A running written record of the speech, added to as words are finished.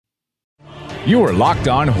You are Locked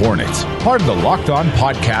On Hornets, part of the Locked On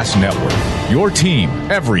Podcast Network. Your team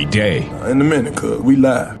every day. In a minute, cuz we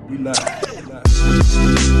live.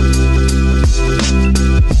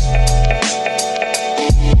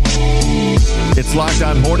 It's Locked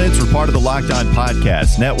On Hornets. We're part of the Locked On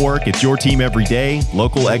Podcast Network. It's your team every day.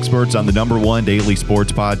 Local experts on the #1 daily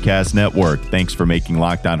sports podcast network. Thanks for making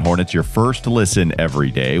Locked On Hornets your first listen every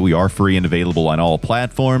day. We are free and available on all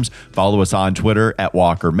platforms. Follow us on Twitter at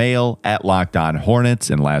Walker Mail, at Locked On Hornets,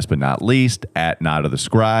 and last but not least, at Nada the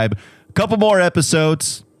Scribe. A couple more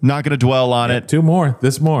episodes. Not going to dwell on it. Two more.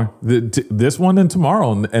 This one and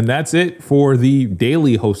tomorrow, and that's it for the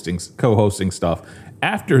daily co-hosting stuff.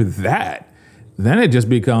 After that, then it just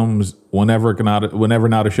becomes whenever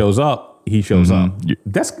Nada shows up, he shows up.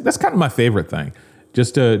 That's kind of my favorite thing.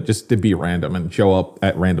 Just to be random and show up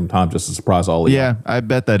at random times just to surprise all of you. Yeah, I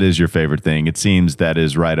bet that is your favorite thing. It seems that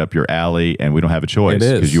is right up your alley, and we don't have a choice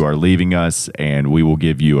because you are leaving us, and we will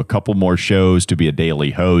give you a couple more shows to be a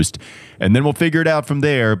daily host, and then we'll figure it out from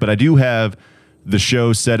there. But I do have the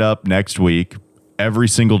show set up next week, every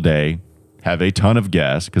single day, have a ton of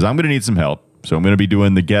guests, because I'm going to need some help. So I'm going to be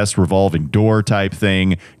doing the guest revolving door type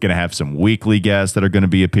thing. Going to have some weekly guests that are going to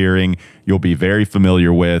be appearing. You'll be very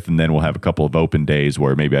familiar with, and then we'll have a couple of open days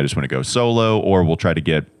where maybe I just want to go solo, or we'll try to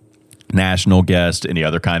get national guest, any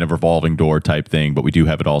other kind of revolving door type thing, but we do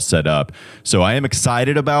have it all set up. So I am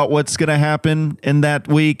excited about what's going to happen in that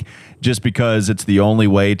week, just because it's the only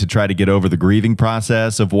way to try to get over the grieving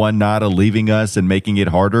process of one Nada leaving us and making it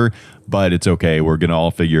harder. But it's okay. We're going to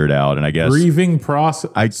all figure it out. And I guess grieving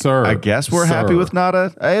process. I guess we're happy with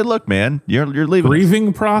Nada. Hey, look, man, you're leaving.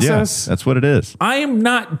 Grieving process. Yeah, that's what it is. I am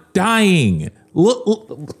not dying.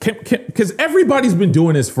 Look, because everybody's been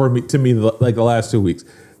doing this to me like the last 2 weeks.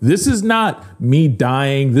 This is not me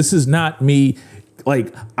dying. This is not me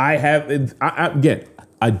like I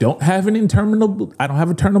don't have a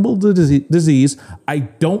terminal disease. I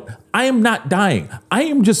am not dying. I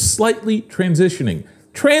am just slightly transitioning.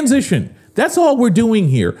 Transition. That's all we're doing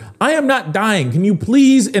here. I am not dying. Can you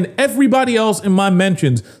please, and everybody else in my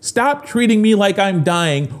mentions, stop treating me like I'm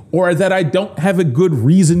dying or that I don't have a good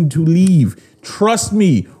reason to leave. Trust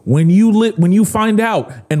me, when you find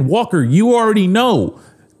out, and Walker, you already know,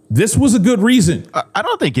 this was a good reason. I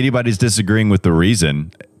don't think anybody's disagreeing with the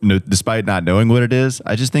reason, despite not knowing what it is.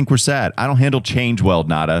 I just think we're sad. I don't handle change well,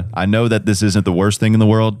 Nada. I know that this isn't the worst thing in the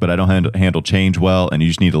world, but I don't handle change well, and you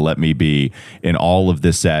just need to let me be in all of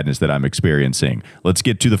this sadness that I'm experiencing. Let's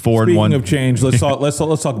get to the 4-1. Speaking of change, let's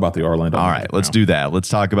talk about the Orlando. All right, let's do that. Let's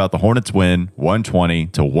talk about the Hornets win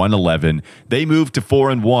 120-111. They moved to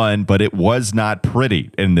 4-1, but it was not pretty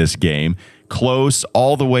in this game. Close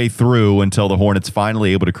all the way through until the Hornets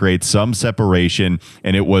finally able to create some separation,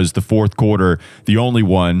 and it was the fourth quarter, the only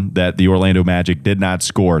one that the Orlando Magic did not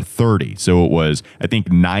score 30. So it was, I think,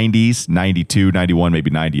 90s, 92, 91,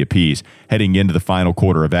 maybe 90 apiece heading into the final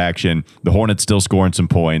quarter of action. The Hornets still scoring some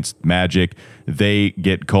points. Magic, they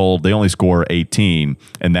get cold. They only score 18,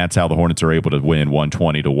 and that's how the Hornets are able to win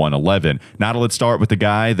 120-111. Now let's start with the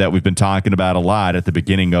guy that we've been talking about a lot at the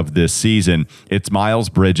beginning of this season. It's Miles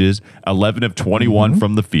Bridges, 11 of 21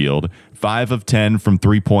 from the field, 5 of 10 from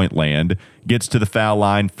three-point land, gets to the foul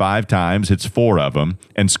line 5 times, hits 4 of them,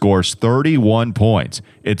 and scores 31 points.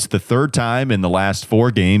 It's the third time in the last 4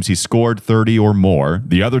 games he scored 30 or more.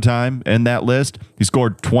 The other time in that list, he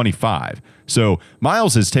scored 25. So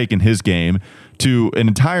Miles has taken his game to an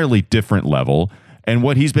entirely different level. And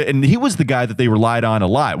he was the guy that they relied on a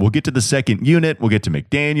lot. We'll get to the second unit. We'll get to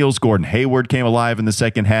McDaniels. Gordon Hayward came alive in the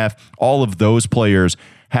second half. All of those players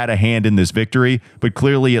had a hand in this victory, but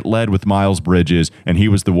clearly it led with Miles Bridges, and he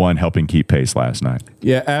was the one helping keep pace last night.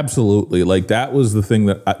 Yeah, absolutely. Like, that was the thing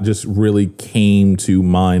that just really came to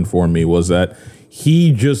mind for me, was that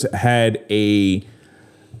he just had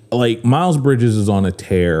Miles Bridges is on a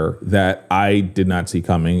tear that I did not see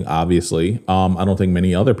coming, obviously. I don't think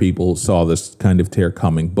many other people saw this kind of tear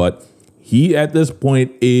coming, but he, at this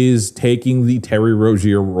point, is taking the Terry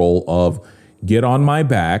Rozier role of get on my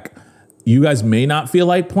back. You guys may not feel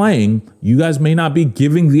like playing. You guys may not be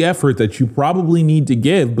giving the effort that you probably need to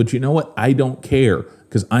give, but you know what? I don't care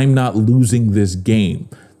because I'm not losing this game.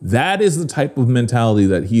 That is the type of mentality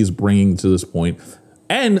that he is bringing to this point.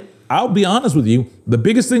 And I'll be honest with you, the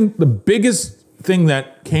biggest thing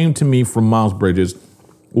that came to me from Miles Bridges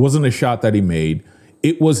wasn't a shot that he made.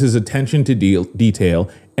 It was his attention to detail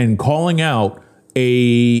and calling out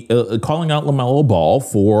LaMelo Ball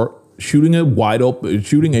for shooting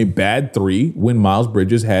a bad 3 when Miles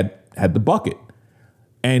Bridges had the bucket.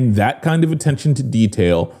 And that kind of attention to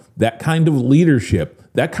detail, that kind of leadership,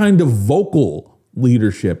 that kind of vocal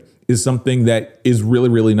leadership is something that is really,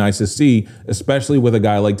 really nice to see, especially with a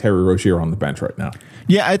guy like Terry Rozier on the bench right now.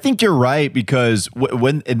 Yeah, I think you're right, because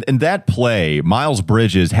when in that play, Miles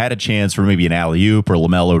Bridges had a chance for maybe an alley-oop or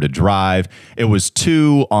LaMelo to drive. It was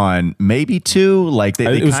 2 on maybe 2. Like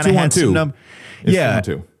they kind of had some yeah.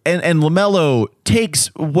 2-on-2. And LaMelo takes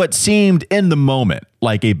what seemed in the moment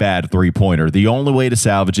like a bad three-pointer. The only way to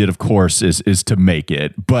salvage it, of course, is to make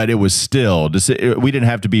it. But it was still, we didn't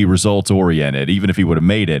have to be results-oriented, even if he would have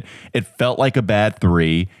made it. It felt like a bad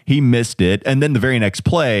 3. He missed it. And then the very next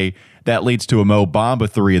play, that leads to a Mo Bamba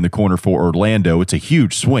 3 in the corner for Orlando. It's a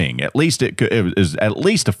huge swing. At least it was at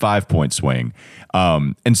least a 5-point swing.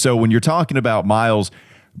 And so when you're talking about Miles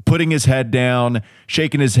putting his head down,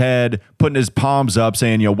 shaking his head, putting his palms up,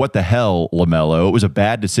 saying, what the hell, LaMelo? It was a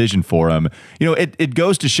bad decision for him. It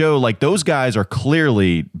goes to show, like, those guys are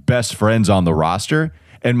clearly best friends on the roster,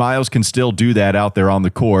 and Miles can still do that out there on the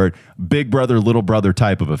court. Big brother, little brother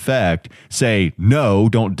type of effect. Say, no,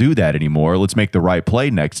 don't do that anymore. Let's make the right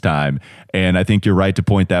play next time. And I think you're right to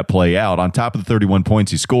point that play out. On top of the 31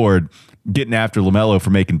 points he scored, getting after LaMelo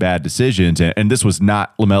for making bad decisions. And this was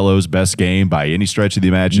not LaMelo's best game by any stretch of the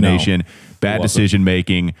imagination. No, bad decision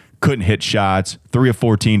making, couldn't hit shots, 3 of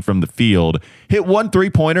 14 from the field. Hit 1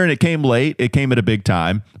 3-pointer, and it came late. It came at a big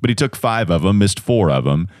time, but he took 5 of them, missed 4 of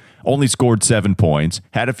them. Only scored 7 points,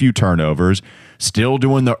 had a few turnovers, still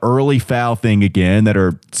doing the early foul thing again that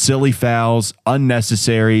are silly fouls,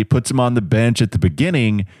 unnecessary, puts him on the bench at the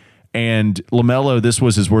beginning. And LaMelo, this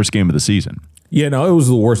was his worst game of the season. Yeah, no, it was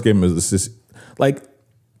the worst game of the season. Like,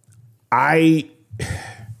 the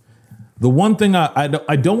one thing I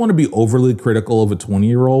don't want to be overly critical of a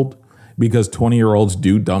 20-year-old, because 20-year-olds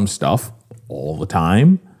do dumb stuff all the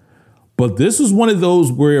time. But this was one of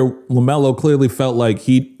those where LaMelo clearly felt like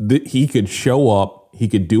he could show up, he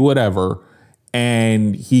could do whatever,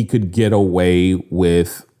 and he could get away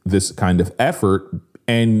with this kind of effort.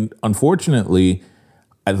 And unfortunately,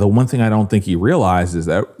 the one thing I don't think he realized is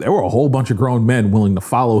that there were a whole bunch of grown men willing to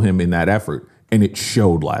follow him in that effort, and it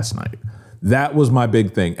showed last night. That was my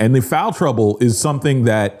big thing. And the foul trouble is something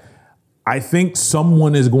that I think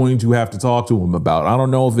someone is going to have to talk to him about. I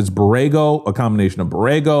don't know if it's Borrego, a combination of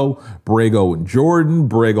Borrego and Jordan,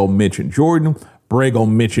 Borrego, Mitch and Jordan, Borrego,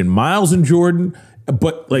 Mitch and Miles and Jordan.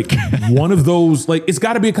 But like one of those, like it's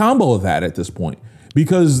got to be a combo of that at this point,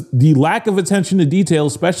 because the lack of attention to detail,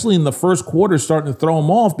 especially in the first quarter, is starting to throw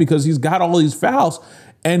him off because he's got all these fouls.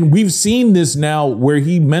 And we've seen this now where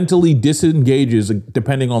he mentally disengages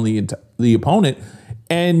depending on the opponent.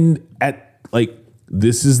 And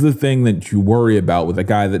this is the thing that you worry about with a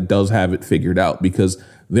guy that does have it figured out, because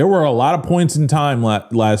there were a lot of points in time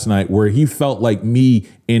last night where he felt like me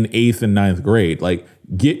in 8th and 9th grade. Like,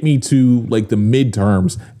 get me to like the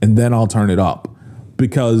midterms and then I'll turn it up,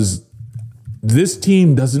 because this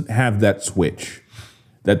team doesn't have that switch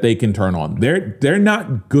that they can turn on. They're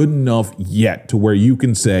not good enough yet to where you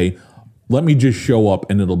can say, let me just show up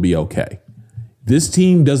and it'll be okay. This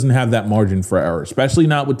team doesn't have that margin for error, especially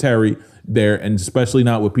not with Terry there, and especially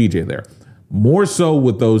not with PJ there. More so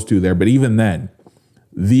with those two there, but even then,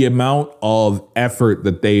 the amount of effort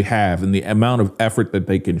that they have and the amount of effort that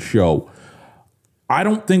they can show, I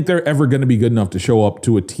don't think they're ever going to be good enough to show up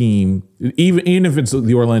to a team, even if it's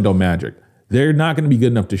the Orlando Magic. They're not going to be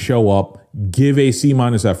good enough to show up, give a C-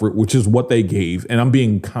 effort, which is what they gave. And I'm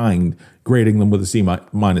being kind, grading them with a C-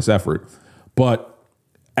 effort. But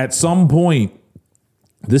at some point,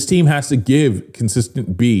 this team has to give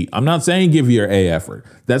consistent B. I'm not saying give your A effort.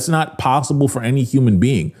 That's not possible for any human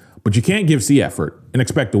being. But you can't give C effort and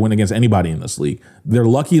expect to win against anybody in this league. They're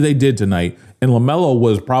lucky they did tonight. And LaMelo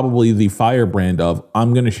was probably the firebrand of,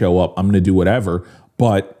 I'm going to show up, I'm going to do whatever.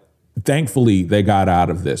 But thankfully, they got out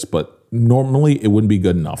of this. But normally, it wouldn't be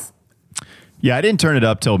good enough. Yeah, I didn't turn it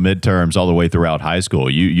up till midterms all the way throughout high school.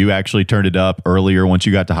 You actually turned it up earlier once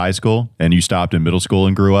you got to high school, and you stopped in middle school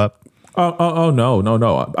and grew up?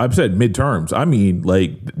 No. I've said midterms. I mean,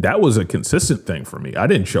 like, that was a consistent thing for me. I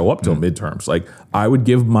didn't show up till midterms. Like, I would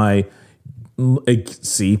give my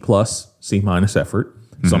C+, C- effort,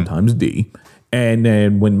 sometimes D. And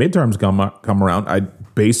then when midterms come around, I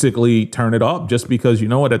basically turn it up, just because, you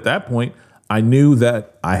know what, at that point, I knew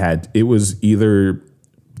that it was either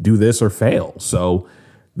do this or fail. So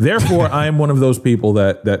therefore, I am one of those people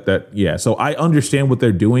that, so I understand what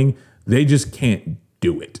they're doing. They just can't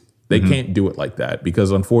do it. They can't do it like that,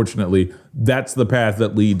 because unfortunately, that's the path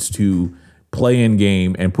that leads to play-in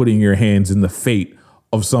game and putting your hands in the fate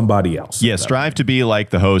of somebody else. Yeah, strive to be like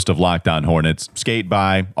the host of Locked On Hornets. Skate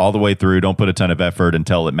by all the way through. Don't put a ton of effort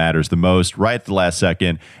until it matters the most, right at the last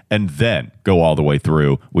second, and then go all the way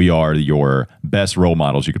through. We are your best role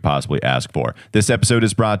models you could possibly ask for. This episode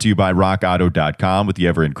is brought to you by RockAuto.com. With the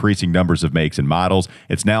ever-increasing numbers of makes and models,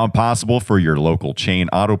 it's now impossible for your local chain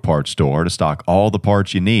auto parts store to stock all the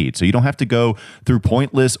parts you need, so you don't have to go through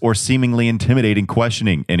pointless or seemingly intimidating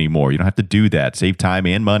questioning anymore. You don't have to do that. Save time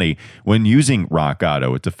and money when using Rock Auto.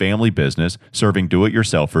 It's a family business serving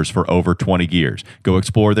do-it-yourselfers for over 20 years. Go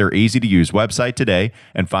explore their easy-to-use website today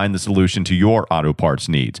and find the solution to your auto parts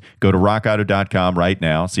needs. Go to rockauto.com right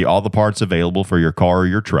now. See all the parts available for your car or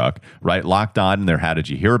your truck. Write Locked On in their How Did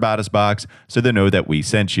You Hear About Us box so they know that we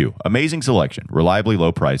sent you. Amazing selection, reliably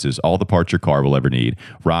low prices, all the parts your car will ever need.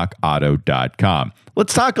 rockauto.com.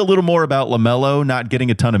 Let's talk a little more about LaMelo not getting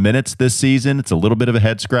a ton of minutes this season. It's a little bit of a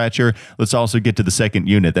head scratcher. Let's also get to the second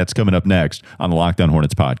unit. That's coming up next on the Locked On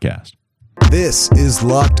Hornets podcast. This is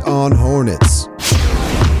Locked On Hornets.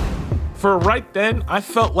 For right then, I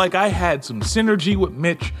felt like I had some synergy with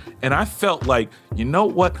Mitch, and I felt like, you know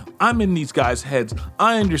what? I'm in these guys' heads.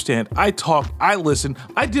 I understand. I talk. I listen.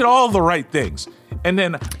 I did all the right things. And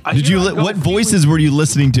then what voices were you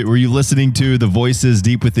listening to? Were you listening to the voices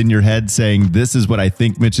deep within your head saying, this is what I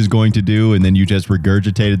think Mitch is going to do, and then you just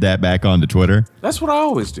regurgitated that back onto Twitter? That's what I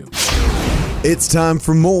always do. It's time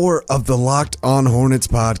for more of the Locked On Hornets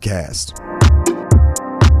podcast.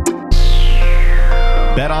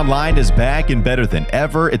 BetOnline is back and better than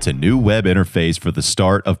ever. It's a new web interface for the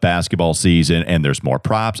start of basketball season, and there's more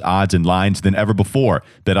props, odds, and lines than ever before.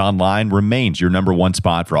 BetOnline remains your number one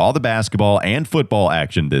spot for all the basketball and football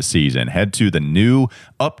action this season. Head to the new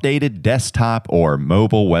updated desktop or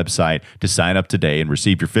mobile website to sign up today and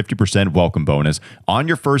receive your 50% welcome bonus on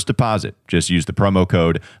your first deposit. Just use the promo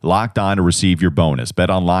code LOCKEDON to receive your bonus.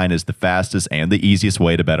 BetOnline is the fastest and the easiest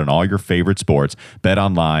way to bet on all your favorite sports.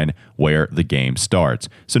 BetOnline, where the game starts.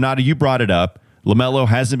 So, Nada, you brought it up. LaMelo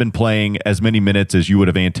hasn't been playing as many minutes as you would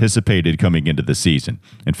have anticipated coming into the season.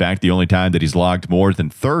 In fact, the only time that he's logged more than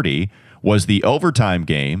 30 was the overtime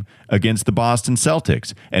game against the Boston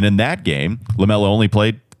Celtics. And in that game, LaMelo only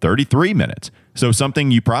played 33 minutes. So something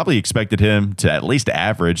you probably expected him to at least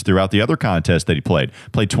average throughout the other contests that he played.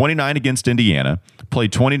 Played 29 against Indiana,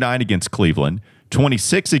 played 29 against Cleveland,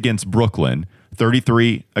 26 against Brooklyn,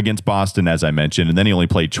 33 against Boston, as I mentioned, and then he only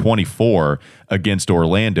played 24 against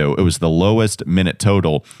Orlando. It was the lowest minute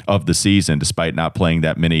total of the season, despite not playing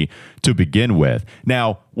that many to begin with.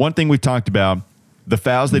 Now, one thing we've talked about, the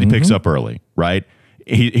fouls that he picks up early, right?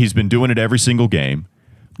 He's been doing it every single game.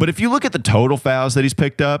 But if you look at the total fouls that he's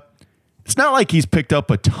picked up, it's not like he's picked up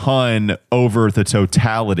a ton over the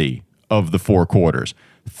totality of the four quarters.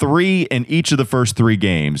 3 in each of the first 3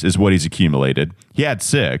 games is what he's accumulated. He had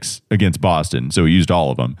 6 against Boston, so he used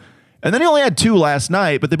all of them. And then he only had 2 last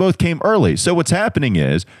night, but they both came early. So what's happening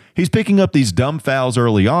is he's picking up these dumb fouls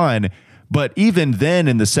early on, but even then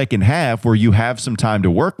in the second half where you have some time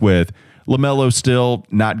to work with, LaMelo's still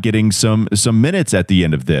not getting some minutes at the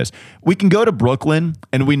end of this. We can go to Brooklyn,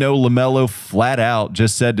 and we know LaMelo flat out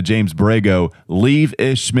just said to James Borrego, leave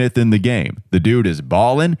Ish Smith in the game. The dude is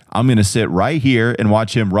balling. I'm going to sit right here and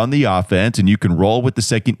watch him run the offense, and you can roll with the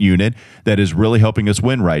second unit that is really helping us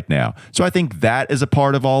win right now. So I think that is a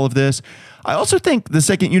part of all of this. I also think the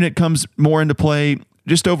second unit comes more into play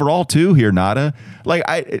just overall too here, Nada. Like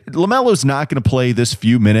LaMelo's not going to play this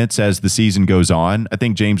few minutes as the season goes on. I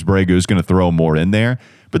think James Borrego is going to throw more in there.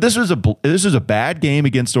 But this was a bad game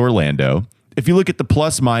against Orlando. If you look at the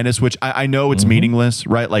plus minus, which I know it's meaningless,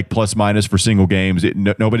 right? Like plus minus for single games,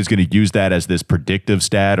 nobody's going to use that as this predictive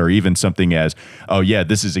stat or even something as, oh yeah,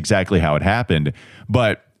 this is exactly how it happened.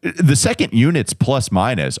 But the second unit's plus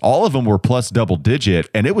minus, all of them were plus double digit,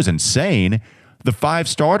 and it was insane. The 5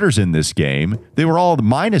 starters in this game, they were all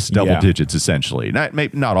minus double digits, essentially.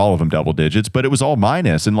 Not all of them double digits, but it was all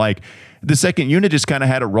minus. And like the second unit just kind of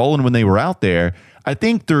had it rolling when they were out there. I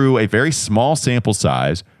think through a very small sample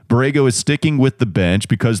size, Borrego is sticking with the bench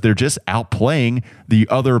because they're just outplaying the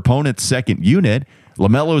other opponent's second unit.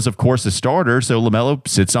 LaMelo is, of course, a starter, so LaMelo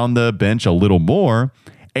sits on the bench a little more.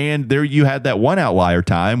 And there you had that one outlier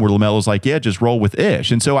time where LaMelo's like, yeah, just roll with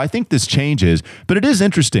Ish. And so I think this changes, but it is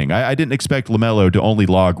interesting. I didn't expect LaMelo to only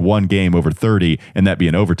log 1 game over 30 and that be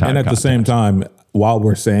an overtime And at contest. the same time, while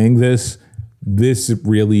we're saying this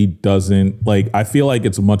really doesn't, like, I feel like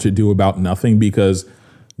it's much ado about nothing because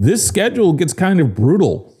this schedule gets kind of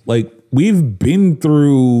brutal. Like, we've been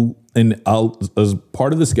through as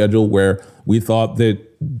part of the schedule where we thought that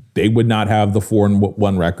they would not have the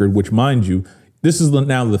 4-1 record, which, mind you, this is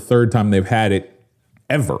now the 3rd time they've had it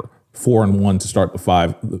ever, 4-1 to start the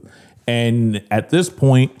 5. And at this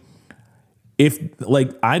point,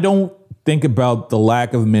 I don't think about the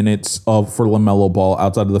lack of minutes for LaMelo Ball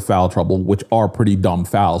outside of the foul trouble, which are pretty dumb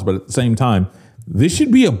fouls. But at the same time, this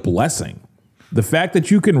should be a blessing. The fact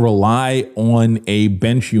that you can rely on a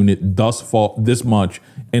bench unit this much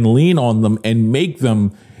and lean on them and make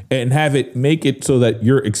them and make it so that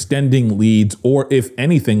you're extending leads or, if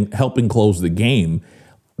anything, helping close the game.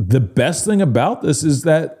 The best thing about this is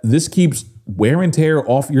that this keeps wear and tear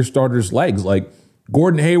off your starters' legs. Like,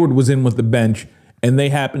 Gordon Hayward was in with the bench and they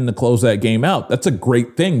happened to close that game out. That's a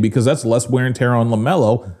great thing because that's less wear and tear on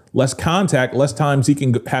LaMelo, less contact, less times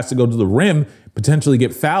he has to go to the rim, potentially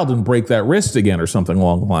get fouled and break that wrist again or something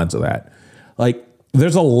along the lines of that. Like,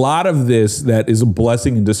 there's a lot of this that is a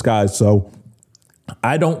blessing in disguise. So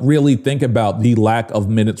I don't really think about the lack of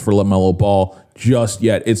minutes for LaMelo Ball just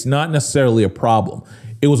yet. It's not necessarily a problem.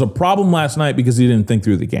 It was a problem last night because he didn't think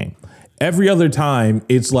through the game. Every other time,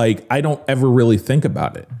 it's like I don't ever really think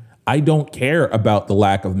about it. I don't care about the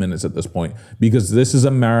lack of minutes at this point because this is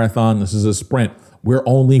a marathon. This is a sprint. We're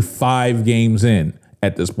only 5 games in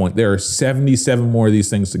at this point. There are 77 more of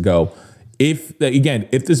these things to go. If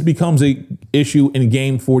this becomes a issue in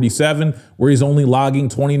game 47 where he's only logging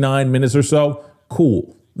 29 minutes or so,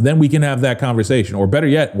 cool. Then we can have that conversation. Or better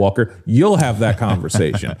yet, Walker, you'll have that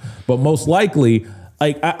conversation. But most likely,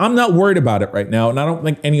 I'm not worried about it right now, and I don't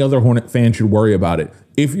think any other Hornet fan should worry about it.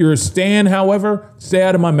 If you're a Stan, however, stay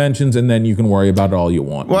out of my mentions, and then you can worry about it all you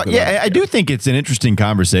want. Well, yeah, I do think it's an interesting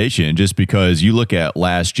conversation just because you look at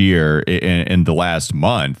last year and the last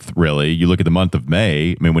month, really. You look at the month of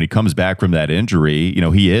May. I mean, when he comes back from that injury,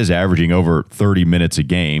 he is averaging over 30 minutes a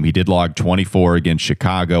game. He did log 24 against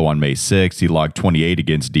Chicago on May 6th. He logged 28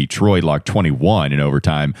 against Detroit, logged 21 in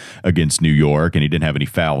overtime against New York, and he didn't have any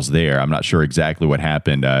fouls there. I'm not sure exactly what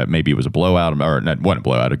happened. Maybe it was a blowout, or not, wasn't a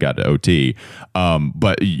blowout. It got to OT.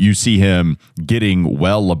 But you see him getting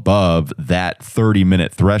well above that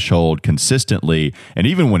 30-minute threshold consistently. And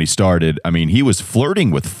even when he started, I mean, he was flirting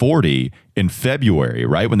with 40 in February,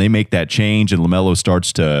 right? When they make that change and LaMelo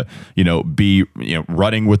starts to, be,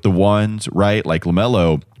 running with the ones, right? Like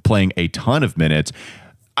LaMelo playing a ton of minutes.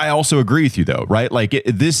 I also agree with you, though, right? Like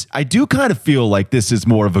I do kind of feel like this is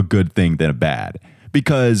more of a good thing than a bad,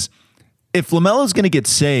 because if LaMelo's going to get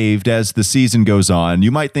saved as the season goes on,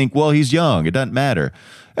 you might think, well, he's young. It doesn't matter.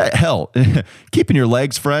 Hell, keeping your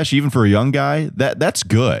legs fresh, even for a young guy, that's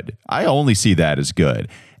good. I only see that as good.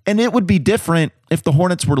 And it would be different if the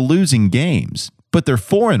Hornets were losing games, but they're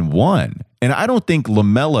 4-1. And I don't think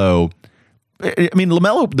LaMelo,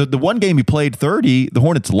 the one game he played 30, the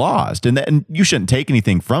Hornets lost. And you shouldn't take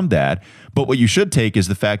anything from that. But what you should take is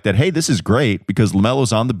the fact that, hey, this is great because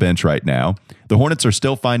LaMelo's on the bench right now. The Hornets are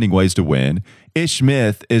still finding ways to win. Ish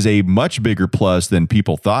Smith is a much bigger plus than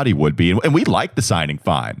people thought he would be. And we liked the signing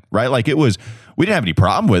fine, right? Like we didn't have any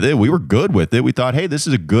problem with it. We were good with it. We thought, hey, this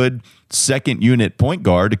is a good second unit point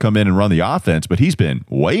guard to come in and run the offense. But he's been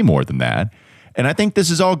way more than that. And I think this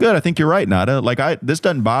is all good. I think you're right, Nada. This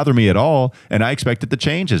doesn't bother me at all, and I expect it to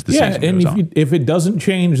change as the season goes on. And if it doesn't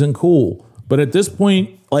change, then cool. But at this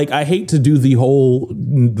point, I hate to do the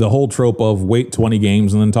whole trope of wait 20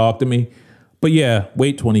 games and then talk to me. But yeah,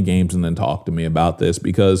 wait 20 games and then talk to me about this,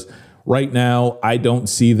 because right now I don't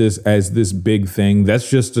see this as this big thing. That's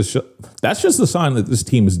just a sign that this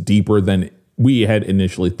team is deeper than we had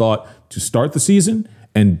initially thought to start the season.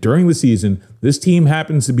 And during the season, this team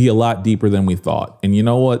happens to be a lot deeper than we thought. And you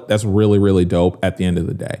know what? That's really, really dope at the end of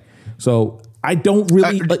the day. So I don't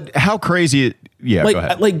really... how crazy... Yeah, go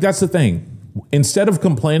ahead. That's the thing. Instead of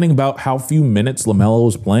complaining about how few minutes LaMelo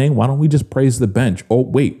is playing, why don't we just praise the bench? Oh,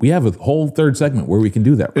 wait, we have a whole third segment where we can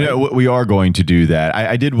do that. Right? We are going to do that.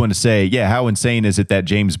 I did want to say, how insane is it that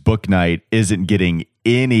James Bouknight isn't getting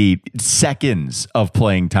any seconds of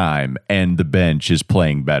playing time and the bench is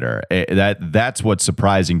playing better? That's what's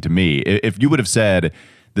surprising to me. If you would have said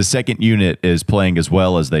the second unit is playing as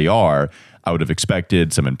well as they are, I would have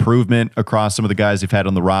expected some improvement across some of the guys they've had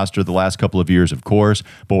on the roster the last couple of years, of course.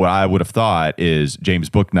 But what I would have thought is James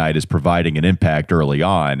Bouknight is providing an impact early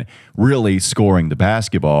on, really scoring the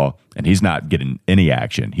basketball, and he's not getting any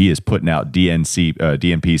action. He is putting out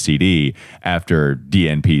DNP-CD after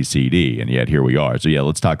DNP-CD, and yet here we are. So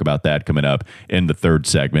let's talk about that coming up in the third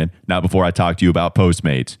segment. Not before I talk to you about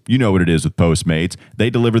Postmates. You know what it is with Postmates. They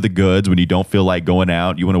deliver the goods when you don't feel like going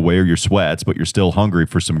out. You want to wear your sweats, but you're still hungry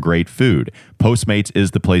for some great food. Postmates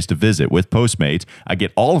is the place to visit. With Postmates, I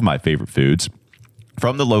get all of my favorite foods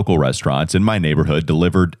from the local restaurants in my neighborhood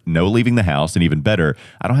delivered, no leaving the house, and even better,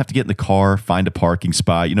 I don't have to get in the car, find a parking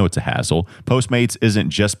spot. It's a hassle. Postmates isn't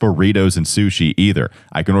just burritos and sushi either.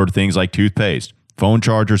 I can order things like toothpaste, Phone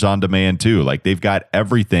chargers on demand too. Like they've got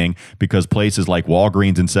everything because places like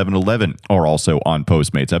Walgreens and 7-Eleven are also on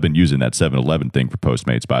Postmates. I've been using that 7-Eleven thing for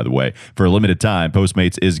Postmates, by the way. For a limited time,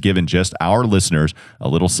 Postmates is giving just our listeners a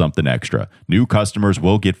little something extra. New customers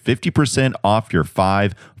will get 50% off your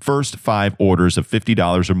first five orders of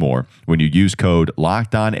 $50 or more when you use code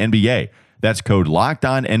LOCKEDONNBA. That's code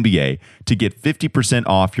LOCKEDONNBA to get 50%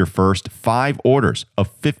 off your first five orders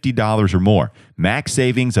of $50 or more. Max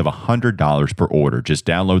savings of $100 per order. Just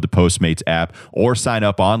download the Postmates app or sign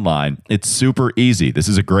up online. It's super easy. This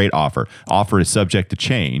is a great offer. Offer is subject to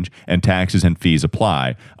change and taxes and fees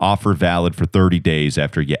apply. Offer valid for 30 days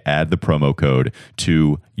after you add the promo code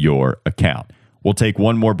to your account. We'll take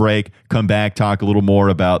one more break, come back, talk a little more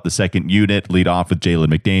about the second unit, lead off with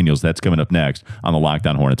Jalen McDaniels. That's coming up next on the Locked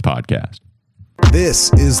On Hornets podcast.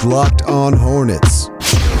 This is Locked On Hornets.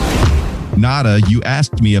 Nada, you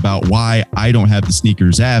asked me about why I don't have the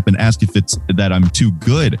Sneakers app and asked if it's that I'm too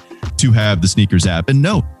good to have the Sneakers app. And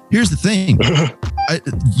no, here's the thing.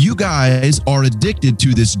 You guys are addicted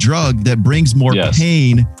to this drug that brings more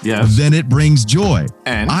pain than it brings joy.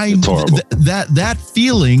 And it's horrible. That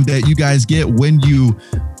feeling that you guys get when you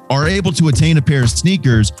are able to attain a pair of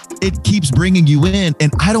sneakers, it keeps bringing you in.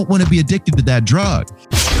 And I don't want to be addicted to that drug.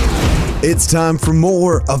 It's time for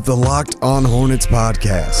more of the Locked On Hornets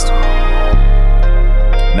podcast.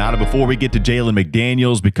 Now, before we get to Jalen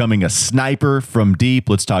McDaniels becoming a sniper from deep,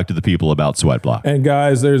 let's talk to the people about Sweatblock. And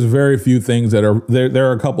guys, there's very few things that are there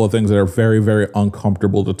are a couple of things that are very, very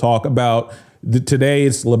uncomfortable to talk about. Today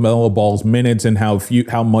it's LaMelo Ball's minutes and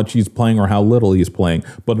how much he's playing or how little he's playing.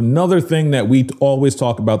 But another thing that we always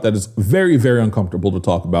talk about that is very, very uncomfortable to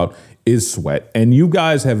talk about is sweat. And you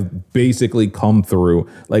guys have basically come through.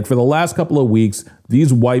 Like for the last couple of weeks,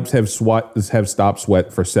 these wipes have stopped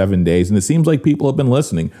sweat for 7 days. And it seems like people have been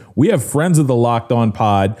listening. We have friends of the Locked On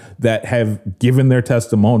pod that have given their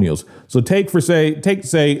testimonials. So take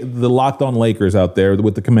say the Locked On Lakers out there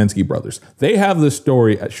with the Kaminsky brothers. They have this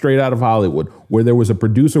story straight out of Hollywood where there was a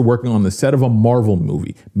producer working on the set of a Marvel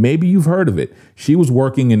movie. Maybe you've heard of it. She was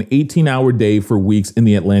working an 18-hour day for weeks in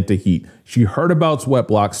the Atlanta heat. She heard about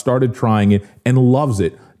Sweatblock, started trying it, and loves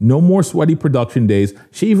it. No more sweaty production days.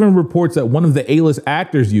 She even reports that one of the A-list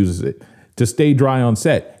actors uses it to stay dry on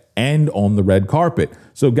set and on the red carpet.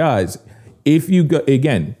 So guys, if you go,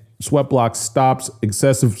 again, Sweatblock stops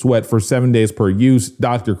excessive sweat for 7 days per use.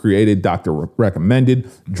 Doctor created, doctor recommended.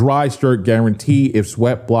 Dry shirt guarantee. If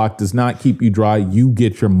Sweatblock does not keep you dry, you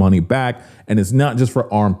get your money back. And it's not just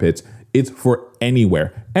for armpits. It's for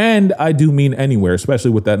anywhere. And I do mean anywhere,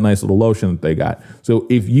 especially with that nice little lotion that they got. So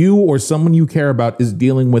if you or someone you care about is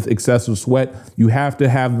dealing with excessive sweat, you have to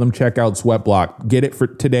have them check out Sweatblock. Get it for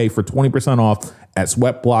today for 20% off at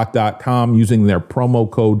sweatblock.com using their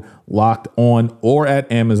promo code Locked On, or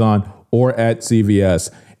at Amazon or at CVS.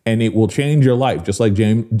 And it will change your life, just like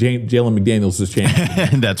Jalen McDaniels has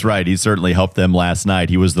changed. That's right. He certainly helped them last night.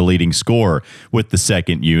 He was the leading scorer with the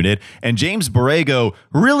second unit. And James Borrego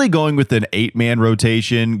really going with an 8-man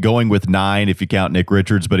rotation, going with 9 if you count Nick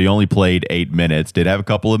Richards, but he only played 8 minutes. Did have a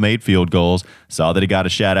couple of made field goals. Saw that he got a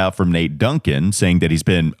shout out from Nate Duncan saying that he's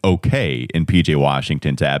been okay in PJ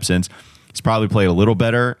Washington's absence. He's probably played a little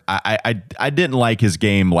better. I didn't like his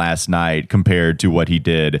game last night compared to what he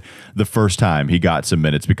did the first time he got some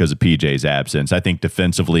minutes because of PJ's absence. I think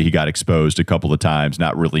defensively he got exposed a couple of times,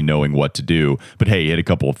 not really knowing what to do. But hey, he hit a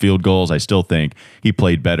couple of field goals. I still think he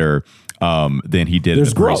played better than he did in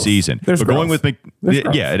the preseason. But going with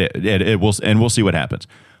it will, and we'll see what happens.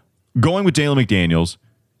 Going with Jalen McDaniels,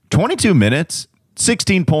 22 minutes,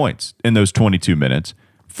 16 points in those 22 minutes,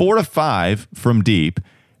 4 of 5 from deep.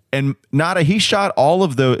 And Nada, he shot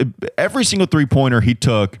every single three-pointer he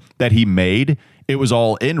took that he made, it was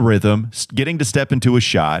all in rhythm, getting to step into a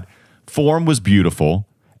shot. Form was beautiful.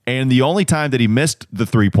 And the only time that he missed the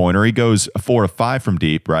three-pointer, he goes 4 of 5 from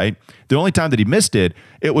deep, right? The only time that he missed it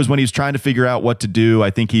was when he was trying to figure out what to do. I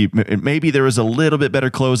think maybe there was a little bit better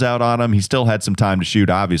closeout on him. He still had some time to shoot,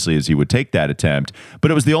 obviously, as he would take that attempt. But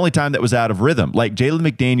it was the only time that was out of rhythm. Like Jalen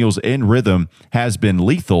McDaniels in rhythm has been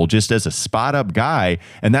lethal just as a spot-up guy,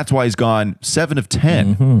 and that's why he's gone 7 of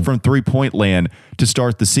 10 from three-point land to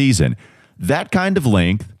start the season. That kind of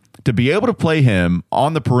length, to be able to play him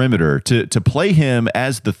on the perimeter, to play him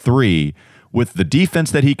as the 3 with the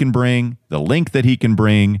defense that he can bring, the length that he can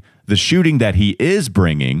bring, the shooting that he is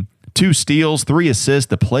bringing, 2 steals, 3 assists,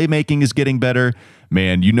 the playmaking is getting better.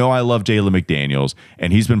 Man, you know I love Jalen McDaniels,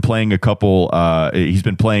 and he's been playing he's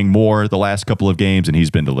been playing more the last couple of games, and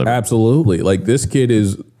he's been delivering. Absolutely. Like, this kid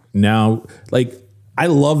is now, like, I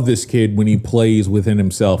love this kid when he plays within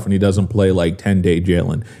himself and he doesn't play like 10-day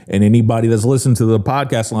Jalen. And anybody that's listened to the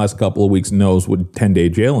podcast the last couple of weeks knows what 10-day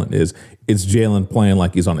Jalen is. It's Jalen playing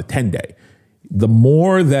like he's on a 10-day. The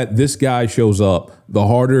more that this guy shows up, the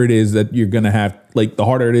harder it is that you're going to have, like, the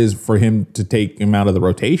harder it is for him to take him out of the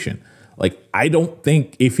rotation. Like, I don't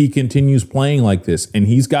think if he continues playing like this, and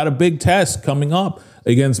he's got a big test coming up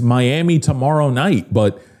against Miami tomorrow night,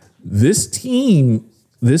 but this team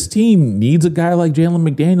needs a guy like Jalen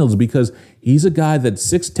McDaniels because he's a guy that's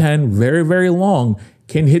 6'10", very, very long,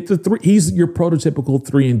 can hit the three. He's your prototypical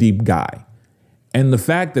 3-and-D guy. And the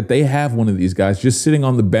fact that they have one of these guys just sitting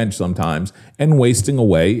on the bench sometimes and wasting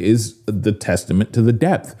away is the testament to the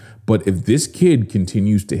depth. But if this kid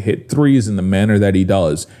continues to hit threes in the manner that he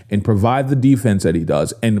does and provide the defense that he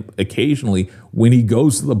does, and occasionally when he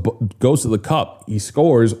goes to the cup, he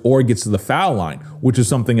scores or gets to the foul line, which is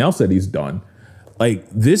something else that he's done. Like,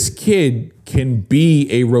 this kid can be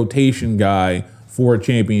a rotation guy for a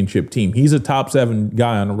championship team. He's a top 7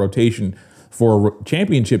 guy on a rotation for a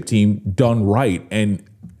championship team done right. And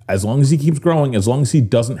as long as he keeps growing, as long as he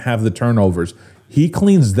doesn't have the turnovers, he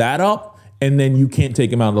cleans that up, and then you can't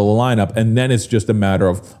take him out of the lineup. And then it's just a matter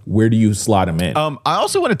of where do you slot him in. I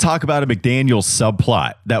also want to talk about a McDaniels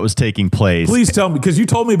subplot that was taking place. Please tell me, because you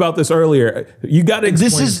told me about this earlier. You got to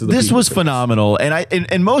explain this was phenomenal.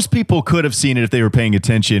 And most people could have seen it if they were paying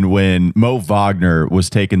attention when Mo Wagner was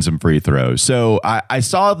taking some free throws. So I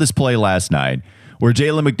saw this play last night where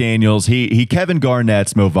Jalen McDaniels, he Kevin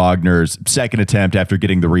Garnett's Mo Wagner's second attempt after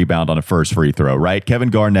getting the rebound on a first free throw, right?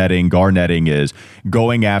 Kevin Garnetting is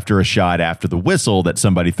going after a shot after the whistle that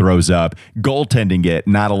somebody throws up, goaltending it,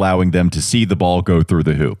 not allowing them to see the ball go through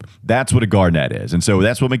the hoop. That's what a Garnett is. And so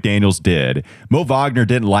that's what McDaniels did. Mo Wagner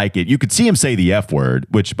didn't like it. You could see him say the F word,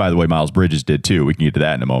 which, by the way, Miles Bridges did too. We can get to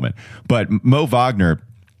that in a moment. But Mo Wagner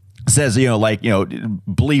says, bleeping,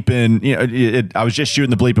 I was just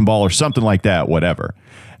shooting the bleeping ball or something like that, whatever.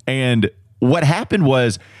 And what happened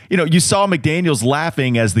was, you saw McDaniels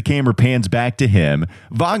laughing as the camera pans back to him.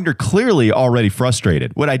 Wagner clearly already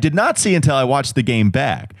frustrated. What I did not see until I watched the game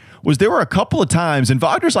back was there were a couple of times, and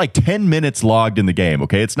Wagner's like 10 minutes logged in the game,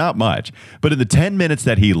 okay? It's not much. But in the 10 minutes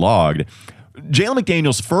that he logged, Jalen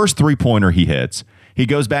McDaniels' first three-pointer he hits, he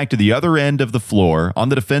goes back to the other end of the floor on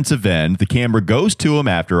the defensive end. The camera goes to him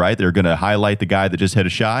after, right? They're going to highlight the guy that just hit a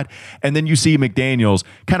shot. And then you see McDaniels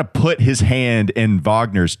kind of put his hand in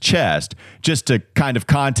Wagner's chest just to kind of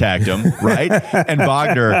contact him, right? And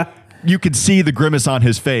Wagner, you could see the grimace on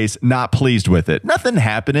his face, not pleased with it. Nothing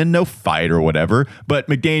happening, no fight or whatever. But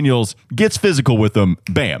McDaniels gets physical with him,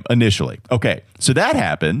 bam, initially. Okay, so that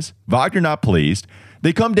happens. Wagner not pleased.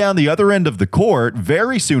 They come down the other end of the court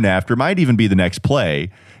very soon after, might even be the next play.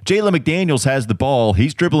 Jalen McDaniels has the ball.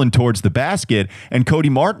 He's dribbling towards the basket, and Cody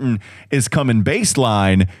Martin is coming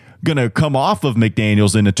baseline, going to come off of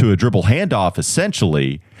McDaniels into a dribble handoff,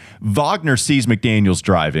 essentially. Wagner sees McDaniels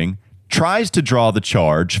driving, tries to draw the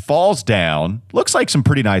charge, falls down, looks like some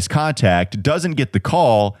pretty nice contact, doesn't get the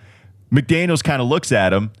call. McDaniels kind of looks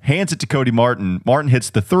at him, hands it to Cody Martin. Martin hits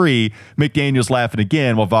the three. McDaniels laughing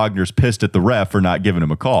again while Wagner's pissed at the ref for not giving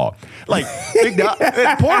him a call. Like,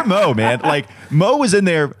 poor Mo, man. Like, Mo was in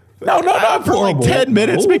there for like 10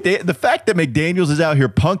 minutes. The fact that McDaniels is out here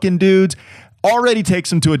punking dudes already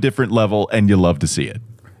takes him to a different level, and you love to see it.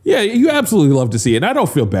 Yeah, you absolutely love to see it. And I don't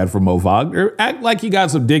feel bad for Mo Wagner. Act like he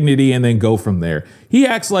got some dignity and then go from there. He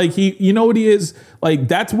acts like you know what he is? Like,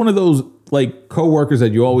 that's one of those like coworkers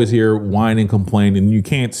that you always hear whine and complain and you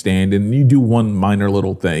can't stand, and you do one minor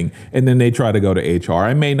little thing and then they try to go to HR.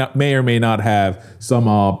 I may or may not have some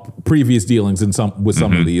previous dealings with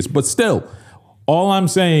some of these, but still, all I'm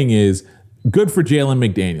saying is good for Jalen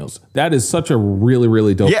McDaniels. That is such a really,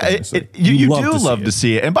 really dope thing. You do love to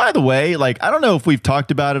see it. And by the way, like, I don't know if we've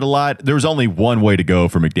talked about it a lot. There was only one way to go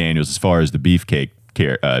for McDaniels as far as the beefcake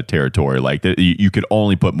territory. Like, you could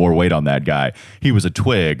only put more weight on that guy. He was a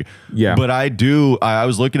twig. Yeah. But I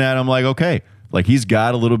was looking at him like, okay, like, he's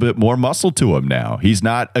got a little bit more muscle to him now. He's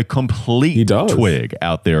not a complete twig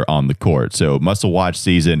out there on the court. So muscle watch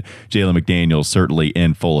season, Jalen McDaniels certainly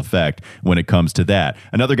in full effect when it comes to that.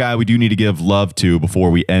 Another guy we do need to give love to before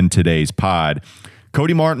we end today's pod,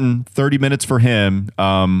 Cody Martin, 30 minutes for him.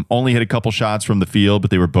 Only hit a couple shots from the field, but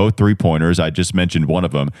they were both three-pointers. I just mentioned one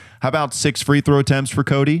of them. How about 6 free throw attempts for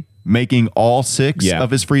Cody? Making all 6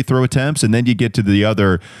 of his free throw attempts. And then you get to the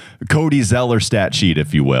other Cody Zeller stat sheet,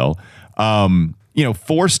 if you will.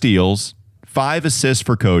 4 steals, 5 assists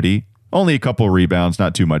for Cody. Only a couple of rebounds,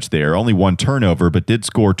 not too much there. Only 1 turnover, but did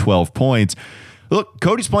score 12 points. Look,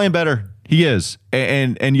 Cody's playing better. He is,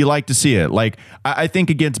 and you like to see it. Like, I think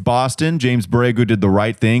against Boston, James Borrego did the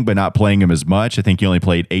right thing by not playing him as much. I think he only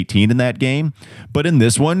played 18 in that game. But in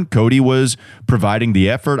this one, Cody was providing the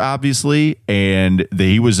effort, obviously, and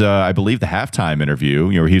he was, I believe, the halftime interview.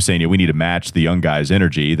 You know, he was saying, we need to match the young guys'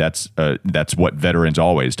 energy. That's what veterans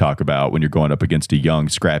always talk about when you're going up against a young,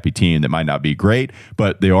 scrappy team that might not be great,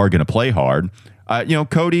 but they are going to play hard.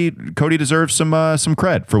 Cody deserves some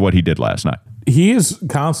cred for what he did last night. He is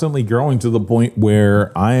constantly growing to the point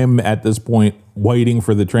where I am at this point waiting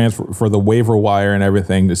for the transfer, for the waiver wire and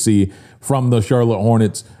everything to see from the Charlotte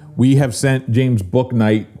Hornets. We have sent James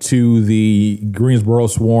Bouknight to the Greensboro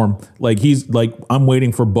Swarm. I'm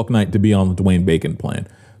waiting for Bouknight to be on the Dwayne Bacon plan.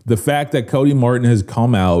 The fact that Cody Martin has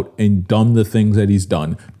come out and done the things that he's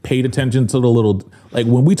done, paid attention to the little, like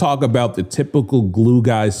when we talk about the typical glue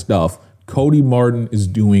guy stuff, Cody Martin is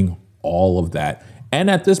doing all of that. And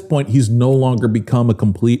at this point, he's no longer become a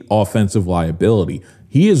complete offensive liability.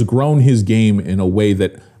 He has grown his game in a way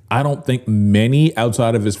that I don't think many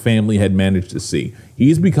outside of his family had managed to see.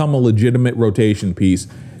 He's become a legitimate rotation piece.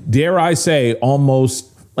 Dare I say, almost,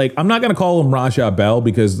 like, I'm not going to call him Raja Bell,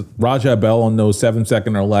 because Raja Bell on those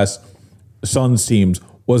 7-second or less Suns teams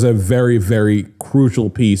was a very, very crucial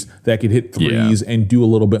piece that could hit threes and do a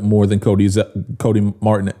little bit more than Cody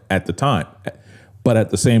Martin at the time. But at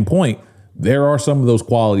the same point, there are some of those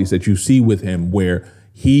qualities that you see with him where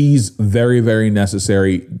he's very, very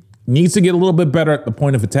necessary, needs to get a little bit better at the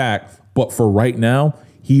point of attack. But for right now,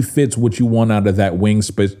 he fits what you want out of that wing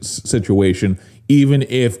situation, even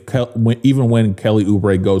when Kelly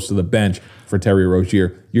Oubre goes to the bench for Terry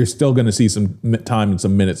Rozier, you're still going to see some time and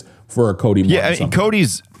some minutes for a Cody Martin. Yeah, I mean,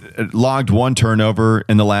 Cody's logged 1 turnover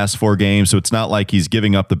in the last 4 games, so it's not like he's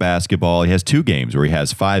giving up the basketball. He has 2 games where he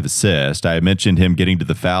has 5 assists. I mentioned him getting to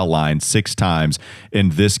the foul line 6 times in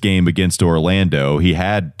this game against Orlando. He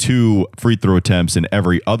had 2 free throw attempts in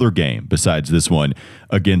every other game besides this one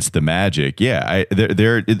against the Magic. Yeah,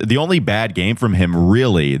 the only bad game from him,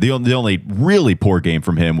 really, the only really poor game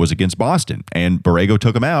from him was against Boston, and Borrego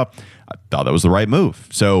took him out. I thought that was the right move.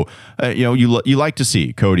 So, you like to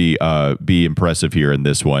see Cody be impressive here in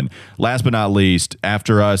this one. Last but not least,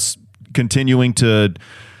 after us continuing to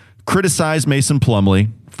criticize Mason Plumlee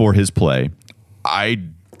for his play, I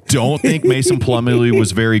don't think Mason Plumlee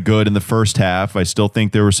was very good in the first half. I still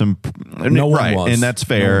think there were some and that's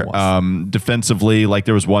fair. Defensively, like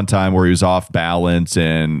there was one time where he was off balance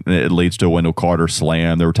and it leads to a Wendell Carter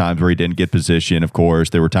slam. There were times where he didn't get position, of course.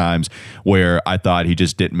 There were times where I thought he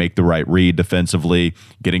just didn't make the right read defensively,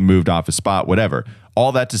 getting moved off his spot, whatever.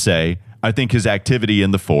 All that to say, I think his activity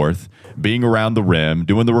in the fourth, being around the rim,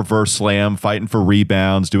 doing the reverse slam, fighting for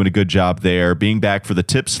rebounds, doing a good job there, being back for the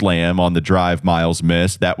tip slam on the drive Miles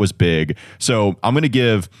missed, that was big. So I'm going to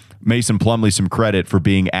give Mason Plumlee some credit for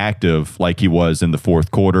being active like he was in the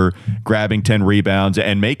fourth quarter, grabbing 10 rebounds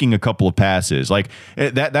and making a couple of passes. Like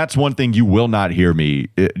that's one thing you will not hear me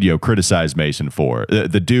criticize Mason for.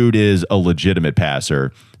 The dude is a legitimate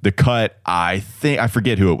passer. The cut, I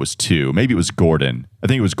forget who it was to. Maybe it was Gordon. I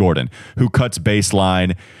think it was Gordon who cuts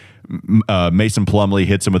baseline. Mason Plumlee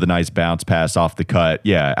hits him with a nice bounce pass off the cut.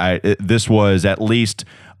 Yeah, this was at least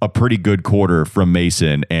a pretty good quarter from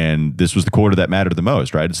Mason, and this was the quarter that mattered the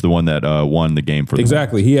most, right? It's the one that won the game for them.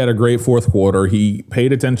 Exactly. He had a great fourth quarter. He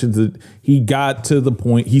paid attention to, he got to the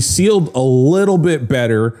point, he sealed a little bit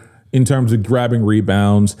better in terms of grabbing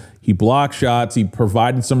rebounds. He blocked shots. He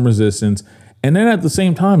provided some resistance. And then at the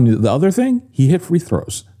same time, the other thing, he hit free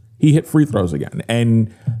throws. He hit free throws again.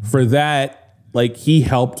 And for that, like, he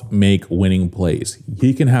helped make winning plays.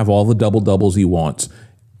 He can have all the double-doubles he wants.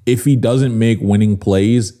 If he doesn't make winning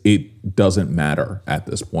plays, it doesn't matter at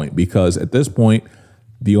this point, because at this point,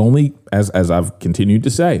 the only, as I've continued to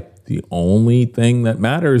say, the only thing that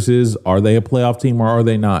matters is, are they a playoff team or are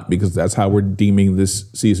they not? Because that's how we're deeming this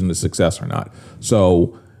season a success or not.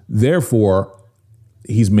 So therefore,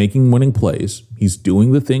 he's making winning plays. He's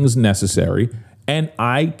doing the things necessary. And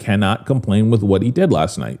I cannot complain with what he did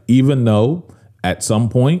last night, even though at some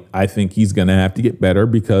point I think he's going to have to get better,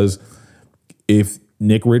 because if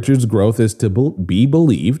Nick Richards' growth is to be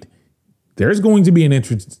believed, there's going to be an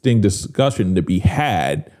interesting discussion to be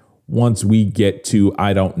had once we get to,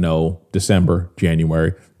 I don't know, December,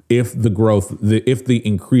 January, if the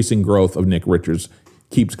increasing growth of Nick Richards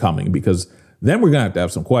keeps coming, because then we're going to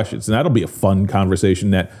have some questions. And that'll be a fun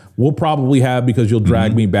conversation that we'll probably have because you'll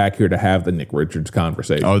drag me back here to have the Nick Richards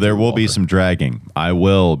conversation. Oh, there will be some dragging. I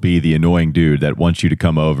will be the annoying dude that wants you to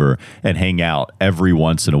come over and hang out every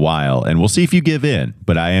once in a while. And we'll see if you give in.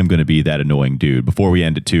 But I am going to be that annoying dude. Before we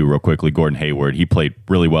end it, too, real quickly, Gordon Hayward, he played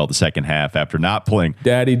really well the second half after not playing.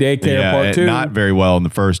 Daddy Daycare Part 2. Not very well in the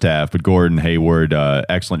first half. But Gordon Hayward,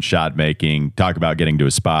 excellent shot making. Talk about getting to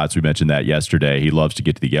his spots. We mentioned that yesterday. He loves to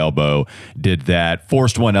get to the elbow. Did that.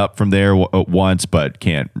 Forced one up from there once, but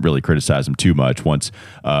can't really criticize him too much once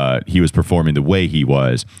he was performing the way he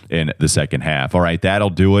was in the second half. All right, that'll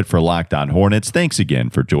do it for Locked On Hornets. Thanks again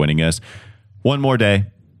for joining us. One more day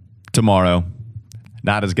tomorrow.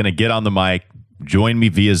 Nada's going to get on the mic, join me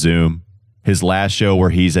via Zoom. His last show where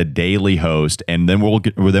he's a daily host, and then we're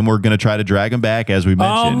going to try to drag him back as we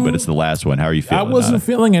mentioned, but it's the last one. How are you feeling? I wasn't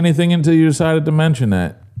feeling anything until you decided to mention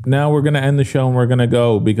that. Now we're going to end the show and we're going to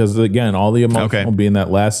go because, again, all the emotion will be in that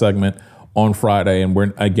last segment on Friday. And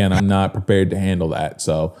I'm not prepared to handle that.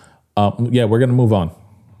 So, we're going to move on.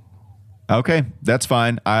 Okay, that's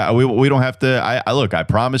fine. We don't have to. Look, I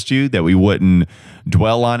promised you that we wouldn't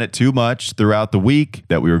dwell on it too much throughout the week,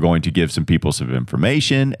 that we were going to give some people some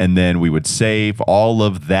information, and then we would save all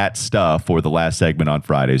of that stuff for the last segment on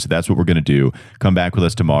Friday. So that's what we're going to do. Come back with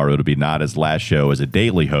us tomorrow. It'll be Nada's last show as a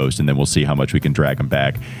daily host, and then we'll see how much we can drag him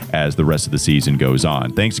back as the rest of the season goes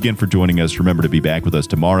on. Thanks again for joining us. Remember to be back with us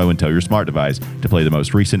tomorrow and tell your smart device to play the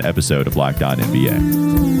most recent episode of Locked On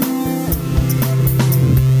NBA.